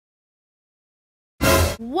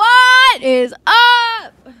What is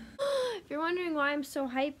up? If you're wondering why I'm so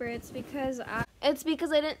hyper, it's because I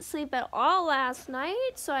didn't sleep at all last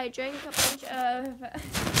night, so I drank a bunch of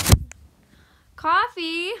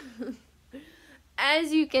coffee,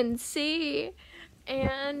 as you can see,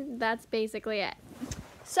 and that's basically it.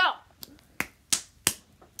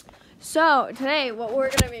 So today what we're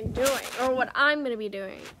going to be doing, or what I'm going to be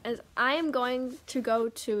doing, is I am going to go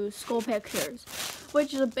to school pictures,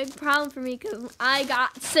 which is a big problem for me because I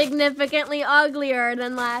got significantly uglier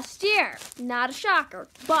than last year. Not a shocker,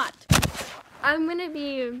 but I'm going to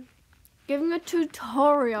be giving a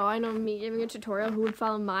tutorial. I know me giving a tutorial, who would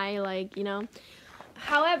follow my,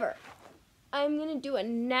 However, I'm going to do a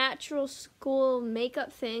natural school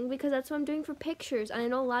makeup thing because that's what I'm doing for pictures. And I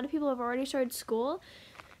know a lot of people have already started school,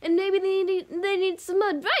 and maybe they need some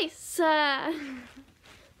advice.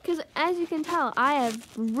 Because as you can tell, I have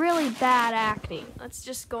really bad acne. Let's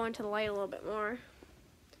just go into the light a little bit more.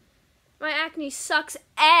 My acne sucks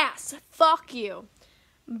ass. Fuck you.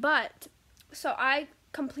 But, so I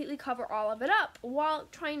completely cover all of it up while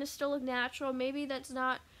trying to still look natural. Maybe that's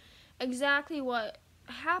not exactly what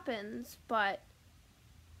happens, but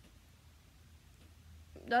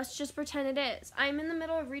let's just pretend it is. I'm in the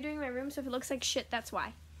middle of redoing my room, so if it looks like shit, that's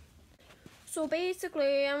why. So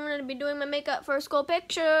basically, I'm going to be doing my makeup for school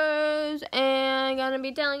pictures, and I'm going to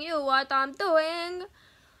be telling you what I'm doing.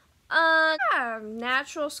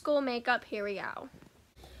 Natural school makeup, here we go.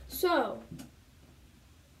 So,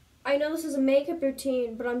 I know this is a makeup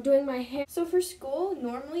routine, but I'm doing my hair. So for school,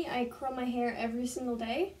 normally I curl my hair every single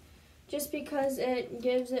day, just because it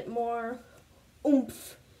gives it more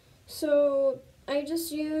oomph. So I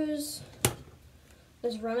just use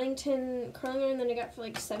this Remington curling iron that I got for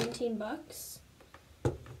like 17 bucks.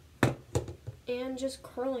 And just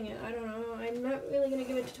curling it. I don't know. I'm not really going to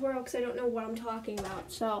give a tutorial because I don't know what I'm talking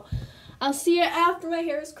about. So I'll see you after my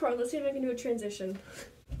hair is curled. Let's see if I can do a transition.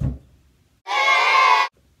 I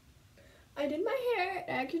did my hair. It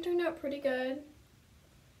actually turned out pretty good.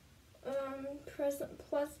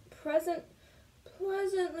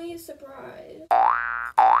 Pleasantly surprised.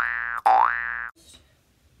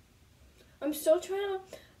 I'm still trying to,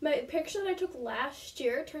 my picture that I took last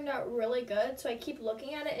year turned out really good, so I keep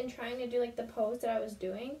looking at it and trying to do like the pose that I was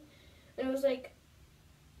doing, and it was like,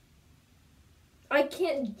 I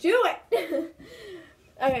can't do it.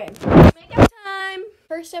 Okay, makeup time.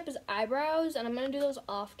 First step is eyebrows, and I'm going to do those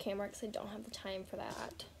off camera because I don't have the time for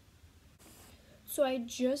that. So I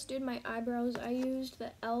just did my eyebrows. I used the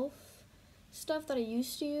e.l.f. stuff that I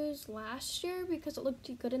used to use last year because it looked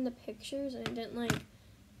good in the pictures and it didn't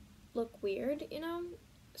look weird,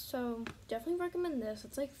 So definitely recommend this.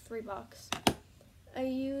 It's like $3.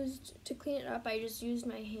 To clean it up, I just used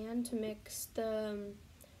my hand to mix the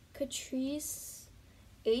Catrice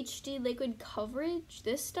HD liquid coverage.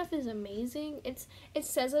 This stuff is amazing. It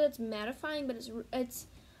says that it's mattifying, but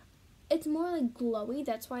it's more like glowy.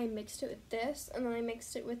 That's why I mixed it with this, and then I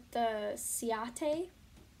mixed it with the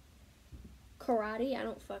Karate, I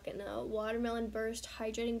don't fucking know, Watermelon Burst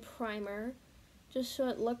Hydrating Primer, just so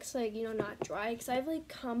it looks like, not dry, because I have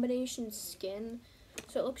combination skin,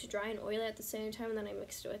 so it looks dry and oily at the same time, and then I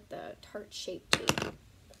mixed it with the Tarte Shape Tape.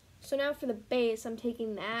 So now for the base, I'm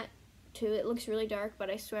taking that too. It looks really dark, but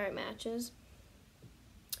I swear it matches.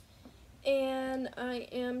 And I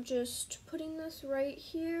am just putting this right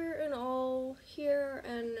here and all here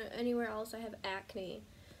and anywhere else I have acne.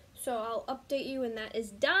 So I'll update you when that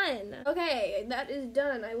is done. Okay, that is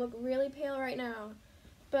done. I look really pale right now.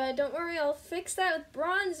 But don't worry, I'll fix that with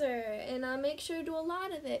bronzer. And I'll make sure to do a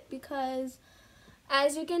lot of it because,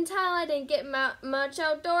 as you can tell, I didn't get much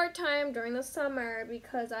outdoor time during the summer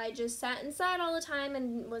because I just sat inside all the time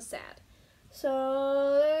and was sad.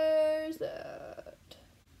 So there's that.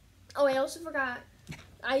 Oh, I also forgot.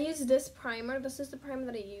 I used this primer. This is the primer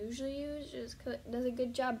that I usually use just because it does a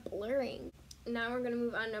good job blurring. Now we're going to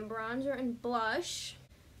move on to bronzer and blush.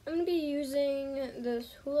 I'm going to be using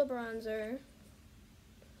this Hoola bronzer.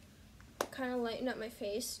 Kind of lighten up my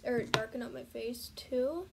face, or darken up my face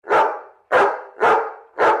too.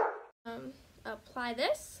 Apply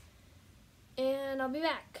this, and I'll be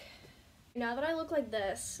back. Now that I look like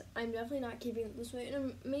this, I'm definitely not keeping it this way, and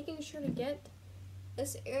I'm making sure to get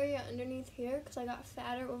this area underneath here because I got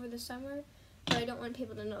fatter over the summer, but I don't want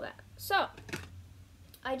people to know that. So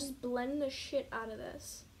I just blend the shit out of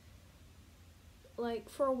this,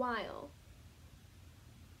 for a while.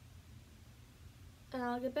 And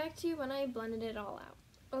I'll get back to you when I blended it all out.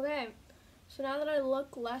 Okay, so now that I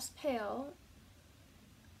look less pale,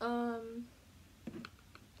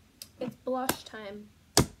 it's blush time.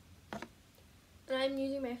 And I'm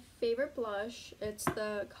using my favorite blush. It's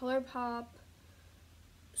the ColourPop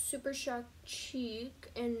Super Shock Cheek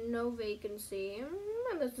and No Vacancy.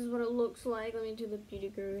 This is what it looks like. Let me do the beauty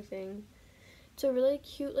guru thing. It's a really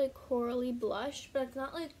cute, like, corally blush, but it's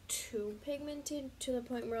not, like, too pigmented to the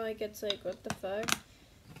point where, like, it's like, what the fuck?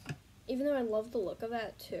 Even though I love the look of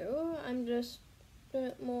that, too, I'm just doing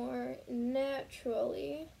it more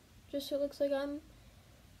naturally, just so it looks like I'm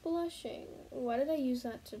blushing. Why did I use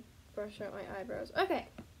that to brush out my eyebrows? Okay.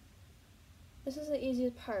 This is the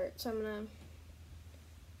easiest part, so I'm gonna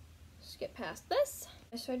skip past this.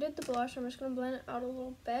 So I did the blush. I'm just gonna blend it out a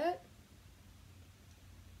little bit.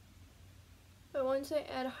 But once I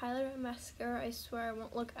add highlighter and mascara, I swear I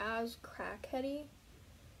won't look as crackheady.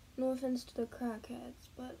 No offense to the crackheads,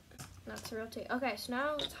 but that's the real tea. Okay, so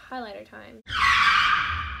now it's highlighter time.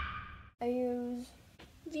 I use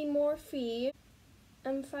the Morphe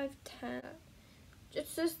M510.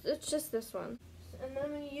 It's just this one. And then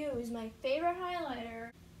I'm gonna use my favorite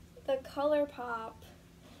highlighter, the ColourPop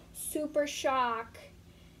Super Shock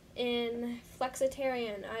in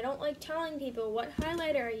Flexitarian. I don't like telling people what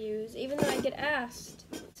highlighter I use, even though I get asked.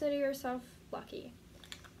 Consider yourself lucky.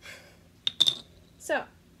 So,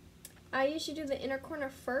 I usually do the inner corner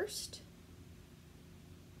first.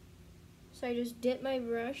 So I just dip my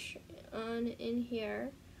brush on in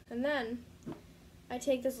here. And then I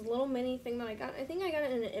take this little mini thing that I got. I think I got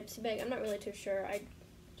it in an Ipsy bag. I'm not really too sure. I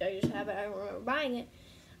just have it. I don't remember buying it.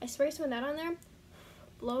 I spray some of that on there.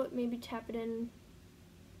 Blow it, maybe tap it in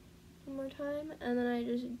one more time, and then I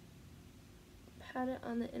just pat it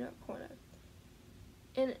on the inner corner.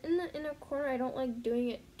 And in the inner corner, I don't like doing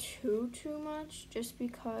it too much, just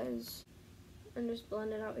because, and just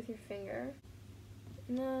blend it out with your finger.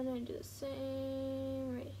 And then I do the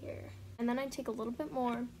same right here. And then I take a little bit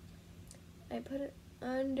more, I put it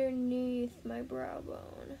underneath my brow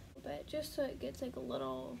bone, but just so it gets like a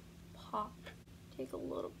little pop. Take a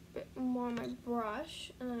little bit more on my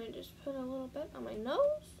brush, and then I just put a little bit on my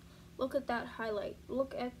nose. Look at that highlight.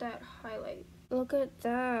 Look at that highlight. Look at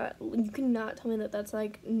that. You cannot tell me that that's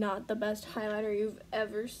like not the best highlighter you've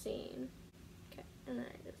ever seen. Okay, and then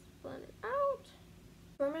I just blend it out.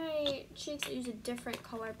 For my cheeks, I use a different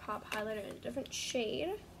ColourPop highlighter in a different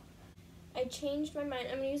shade. I changed my mind.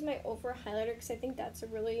 I'm gonna use my over highlighter because I think that's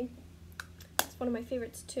it's one of my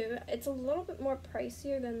favorites too. It's a little bit more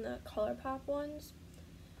pricier than the ColourPop ones.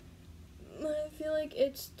 I feel like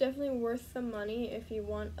it's definitely worth the money if you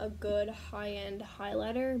want a good high-end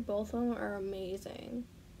highlighter. Both of them are amazing.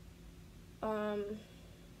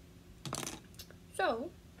 So,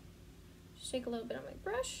 just take a little bit on my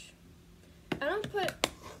brush. I don't put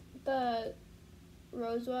the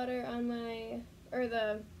rose water on my, or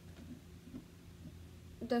the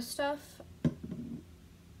stuff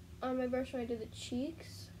on my brush when I did the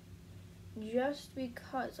cheeks, just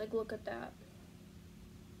because, like, look at that.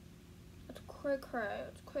 It's cray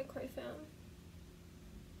cray fam.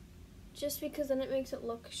 Just because then it makes it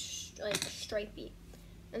look like stripey.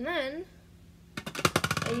 And then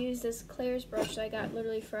I use this Claire's brush that I got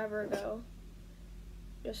literally forever ago,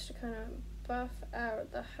 just to kind of buff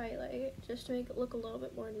out the highlight, just to make it look a little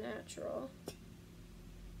bit more natural.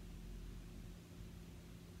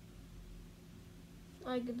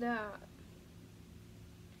 Like that.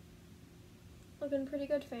 Looking pretty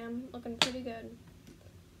good, fam. Looking pretty good.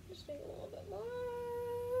 Just take a little bit more.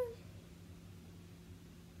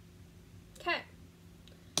 Okay.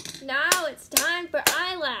 Now it's time for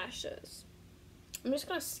eyelashes. I'm just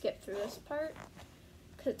gonna skip through this part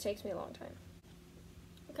because it takes me a long time.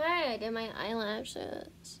 Okay, I did my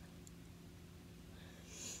eyelashes.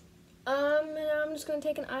 And now I'm just gonna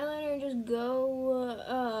take an eyeliner and just go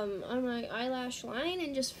on my eyelash line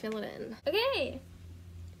and just fill it in. Okay.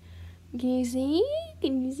 Can you see?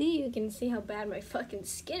 Can you see? You can see how bad my fucking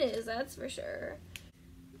skin is, that's for sure.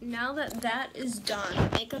 Now that that is done,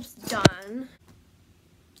 makeup's done.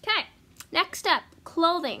 Okay, next up,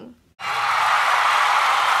 clothing.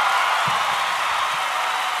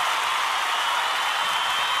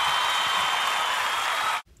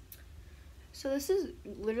 So this is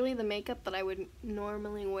literally the makeup that I would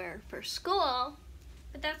normally wear for school,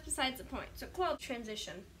 but that's besides the point. So clothes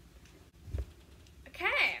transition.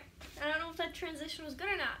 Okay, I don't know if that transition was good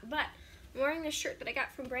or not, but I'm wearing this shirt that I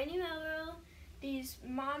got from Brandy Melville. These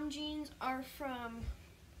mom jeans are from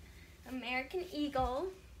American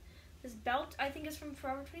Eagle. This belt I think is from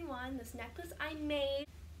Forever 21. This necklace I made.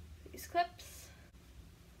 These clips.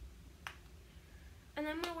 And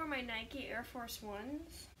then I'm gonna wear my Nike Air Force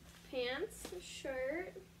Ones. Pants,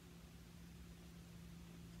 shirt.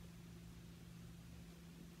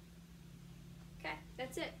 Okay,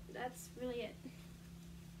 that's it. That's really it.